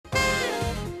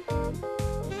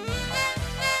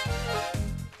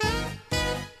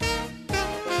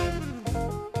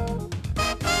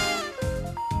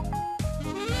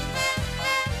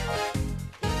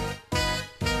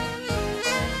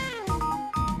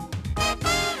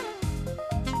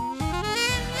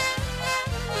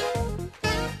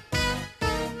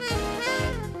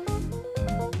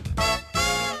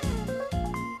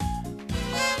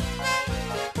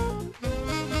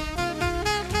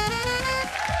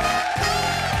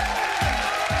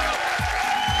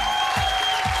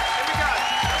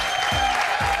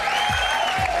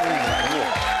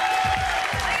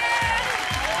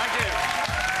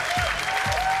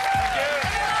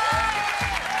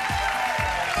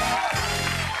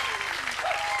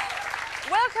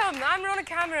I'm Rona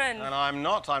Cameron. And I'm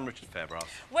not. I'm Richard Fairbrass.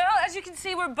 Well, as you can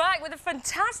see, we're back with a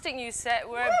fantastic new set.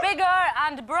 We're bigger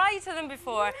and brighter than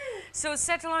before. So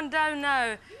settle on down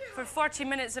now for 40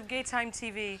 minutes of Gaytime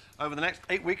TV. Over the next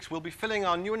 8 weeks, we'll be filling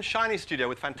our new and shiny studio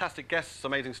with fantastic guests,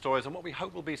 amazing stories, and what we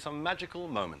hope will be some magical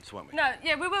moments, won't we? No,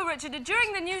 yeah, we will, Richard.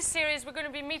 During the new series, we're going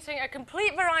to be meeting a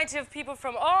complete variety of people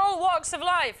from all walks of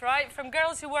life, right? From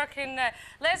girls who work in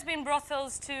lesbian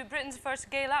brothels to Britain's first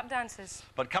gay lap dancers.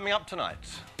 But coming up tonight...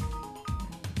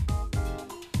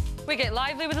 we get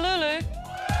lively with Lulu.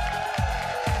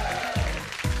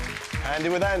 Andy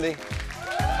with Andy.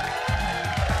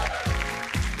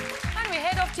 And we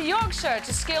head off to Yorkshire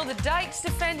to scale the dikes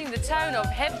defending the town of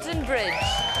Hebden Bridge.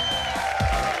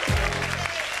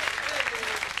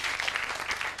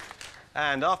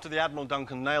 And after the Admiral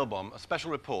Duncan nail bomb, a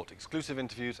special report, exclusive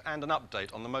interviews and an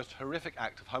update on the most horrific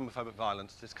act of homophobic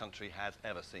violence this country has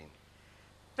ever seen.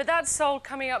 But that's all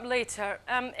coming up later.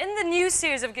 In the new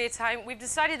series of Gaytime, we've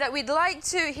decided that we'd like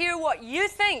to hear what you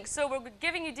think, so we're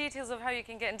giving you details of how you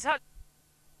can get in touch.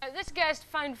 This guest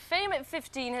found fame at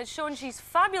 15, has shown she's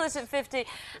fabulous at 50,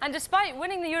 and despite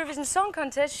winning the Eurovision Song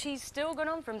Contest, she's still gone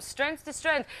on from strength to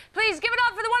strength. Please give it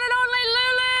up for the one and only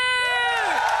Lulu!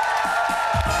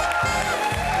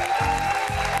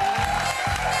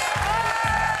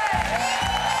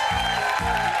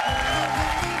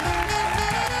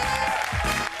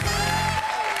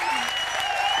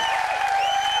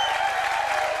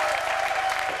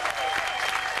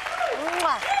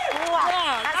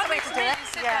 That's the way to do it.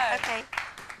 Yeah, okay.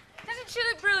 Doesn't she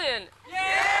look brilliant?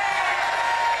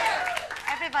 Yeah!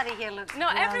 Everybody here looks No,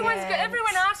 brilliant.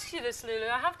 everyone asks you this, Lulu.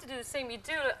 I have to do the same. You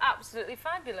do look absolutely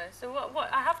fabulous. So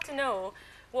what I have to know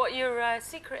what your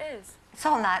secret is. It's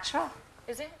all natural.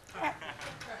 Is it? Yeah.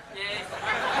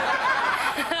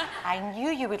 I knew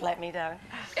you would let me down.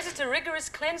 Is it a rigorous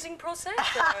cleansing process?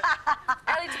 Or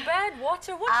early to bed,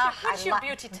 water? What's your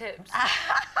beauty tips?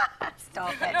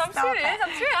 Stop it. No, I'm stop serious. it.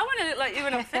 I'm serious. I want to look like you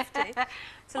when I'm 50.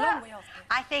 It's a long way off.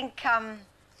 I think, I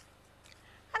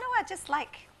know I just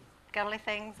like girly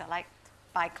things. I like to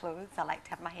buy clothes. I like to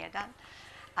have my hair done.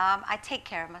 I take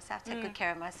care of myself, take good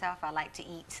care of myself. I like to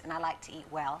eat, and I like to eat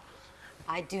well.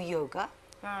 I do yoga.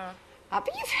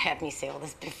 But you've heard me say all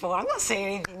this before. I'm not saying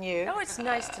anything new. Oh, it's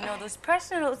nice to know those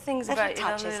personal little things Little about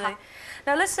touches, you, Lily. huh?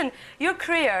 Now, listen, your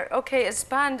career, OK, it's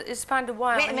spanned a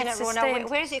while. Wait a minute, Rona.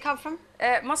 Where does it come from?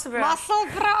 Musselburgh.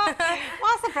 Musselburgh.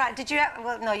 Musselburgh. Did you...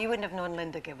 Well, no, you wouldn't have known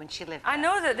Linda Gibb when she lived there. I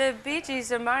know that the Bee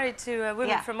Gees are married to a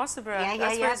woman from Musselburgh.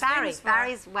 Yeah.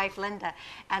 Barry's wife, Linda.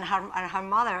 And her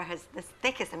mother has the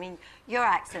thickest... I mean, your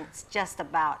accent's just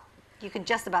about... You can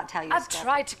just about tell your I've stuff.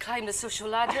 tried to climb the social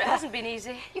ladder. It hasn't been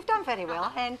easy. You've done very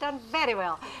well, and done very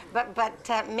well. But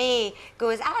May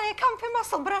goes, I come from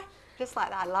Musselburgh. Just like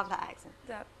that. I love that accent.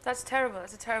 That's terrible.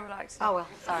 That's a terrible accent. Oh, well,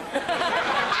 sorry.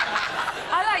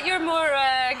 I like your more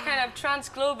kind of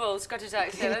trans-global Scottish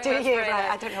accent. Do you? Right.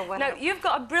 I don't know what... Now, you've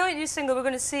got a brilliant new single we're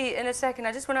going to see in a second.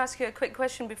 I just want to ask you a quick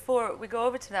question before we go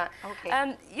over to that. OK.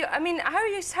 I mean, how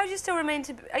do you still remain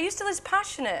to... Are you still as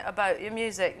passionate about your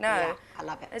music now? Yeah, I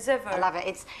love it. As ever? I love it.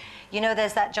 It's... You know,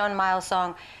 there's that John Miles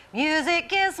song,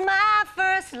 music is my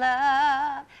first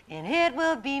love, and it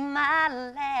will be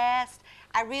my last.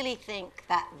 I really think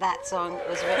that song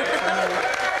was written for me.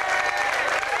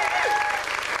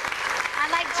 I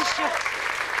like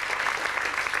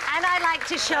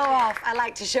to show off. I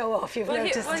like to show off. You've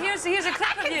noticed. Well, here's a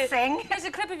clip of you. Sing. Here's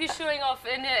a clip of you showing off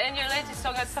in your latest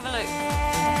song. Let's have a look.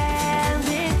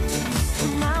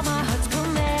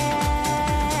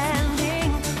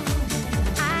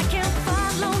 I can't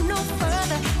follow no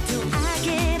further till I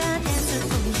get an answer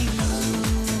from you.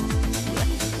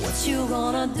 What you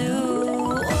gonna do?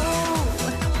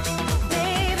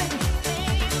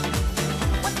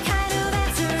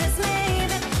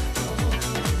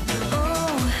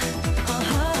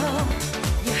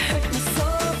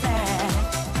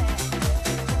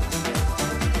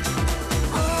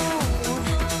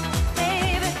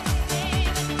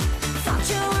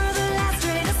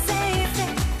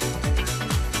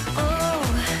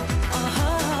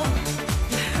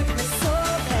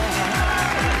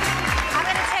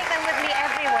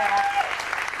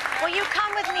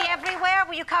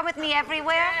 Will you come with me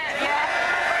everywhere?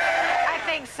 Yeah. I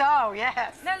think so,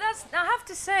 yes. Now, I have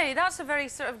to say, that's a very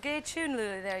sort of gay tune,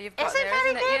 Lulu, there you've got Is it there, very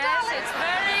isn't it? gay, Yes, darling? it's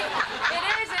very... It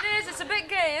is. It's a bit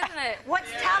gay, isn't it?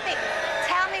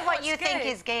 Tell me what you think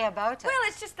is gay about it. Well,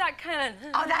 it's just that kind of...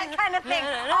 Oh, that kind of thing.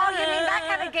 Oh, you mean that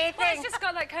kind of gay thing? Well, it's just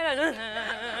got that kind of...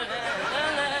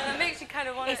 It makes you kind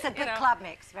of want to. It's a good club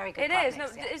mix, very good club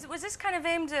mix. It is. Was this kind of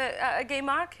aimed at a gay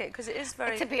market? Because it is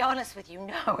very. To be honest with you,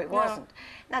 no, it wasn't.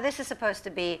 Now, this is supposed to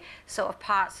be sort of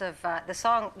parts of the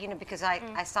song, you know, because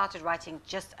I started writing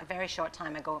just a very short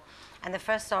time ago. And the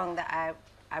first song that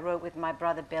I wrote with my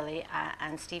brother Billy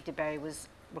and Steve DeBerry was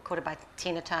recorded by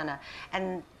Tina Turner.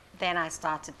 And then I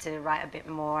started to write a bit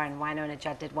more, and Winona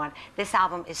Judd did one. This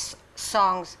album is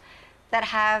songs that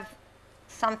have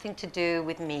something to do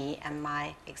with me and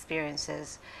my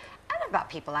experiences, and about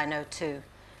people I know too.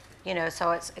 You know,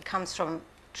 so it comes from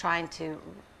trying to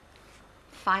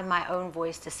find my own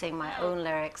voice to sing my own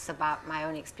lyrics about my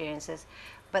own experiences.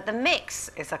 But the mix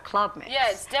is a club mix. Yeah,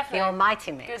 it's definitely the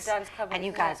almighty mix. Good dance club. And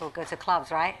you guys all go to clubs,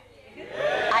 right?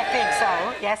 I think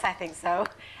so. Yes, I think so.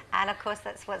 And of course,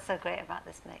 that's what's so great about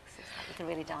this mix. Is that you can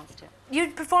really dance to it.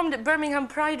 You performed at Birmingham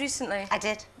Pride recently. I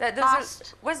did.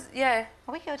 Yeah.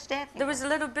 Are we here today? There was a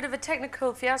little bit of a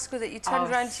technical fiasco that you turned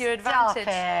around to your advantage.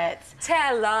 Stop it.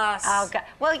 Tell us. Oh, God.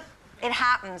 Well, it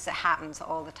happens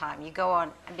all the time. You go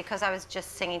on, and because I was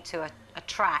just singing to a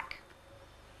track,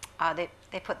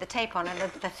 they put the tape on, and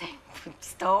the thing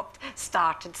stopped,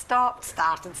 started, stopped,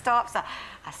 started, stopped. So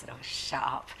I said, oh, shut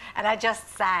up. And I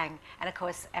just sang. And, of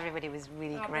course, everybody was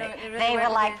really great. Really they were,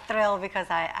 like, thrilled because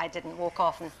I didn't walk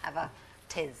off and have a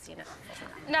tiz, you know.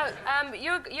 Now,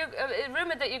 you're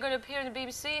rumoured that you're going to appear in the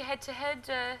BBC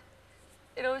head-to-head,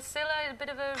 you know, Scylla, a bit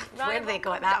of a rival. Where have they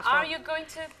got that from? Are you going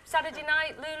to Saturday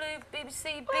night, Lulu, BBC,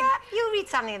 big... Well, you'll read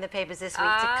something in the papers this week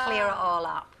to clear it all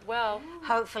up. Well...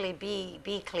 Hopefully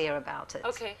be clear about it.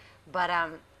 Okay. But,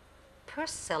 poor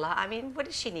Scylla, I mean, what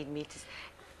does she need me to...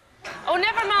 Oh,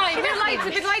 never mind.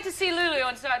 We'd like to see Lulu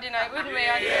on Saturday night, wouldn't we?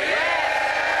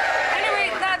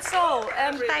 Anyway, that's all.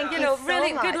 Thank you know, so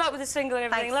really much. good luck with the single and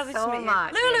everything. Thanks Lovely so to meet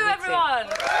much. you. Lulu, Yeah, you everyone!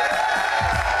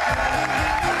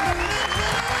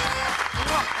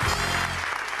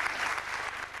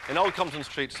 In Old Compton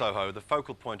Street, Soho, the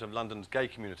focal point of London's gay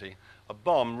community, a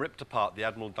bomb ripped apart the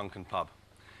Admiral Duncan pub.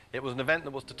 It was an event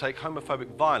that was to take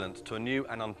homophobic violence to a new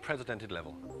and unprecedented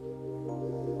level.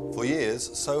 For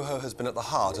years, Soho has been at the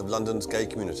heart of London's gay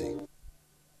community. It's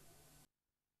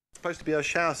supposed to be a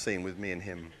shower scene with me and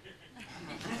him.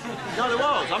 No, there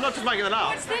was. I'm not just making it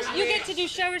up. What's this? You get to do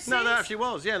shower scenes? No, there actually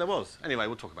was. Yeah, there was. Anyway,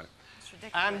 we'll talk about it. It's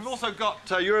ridiculous. And we've also got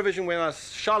Eurovision winner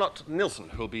Charlotte Nilsson,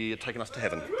 who'll be taking us to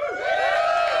heaven.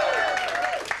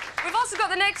 We've also got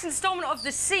the next instalment of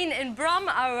The Scene in Brum,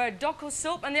 our doco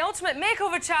soap, and the ultimate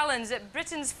makeover challenge at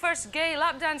Britain's first gay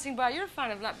lap dancing bar. You're a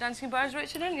fan of lap dancing bars,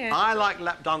 Richard, aren't you? I like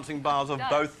lap dancing bars of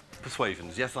both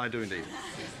persuasions. Yes, I do indeed.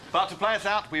 But to play us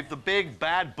out, we've the big,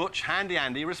 bad, butch, handy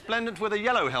Andy, resplendent with a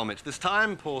yellow helmet this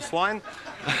time, poor swine.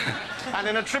 And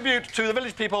in a tribute to the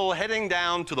village people heading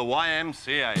down to the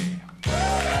YMCA.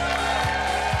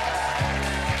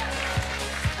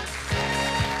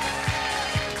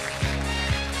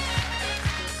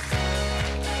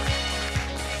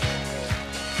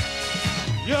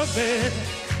 Young man,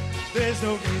 there's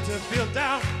no need to feel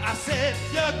down. I said,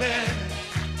 young man,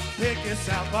 pick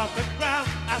yourself off the ground.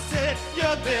 I said,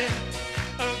 young man,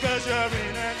 cause you're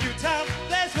in a new town.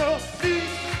 There's no need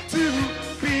to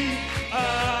be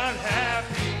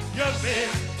unhappy. Young man,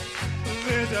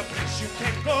 there's a place you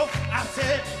can go. I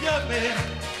said, young man,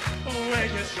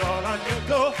 when you're short on your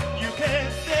go, you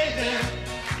can stay there.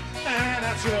 And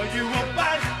I'm sure you will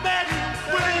find many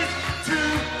ways to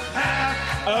have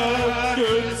a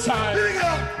good time. Here we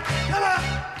go. Come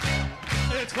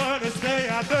on. It's fun to stay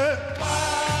out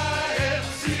there.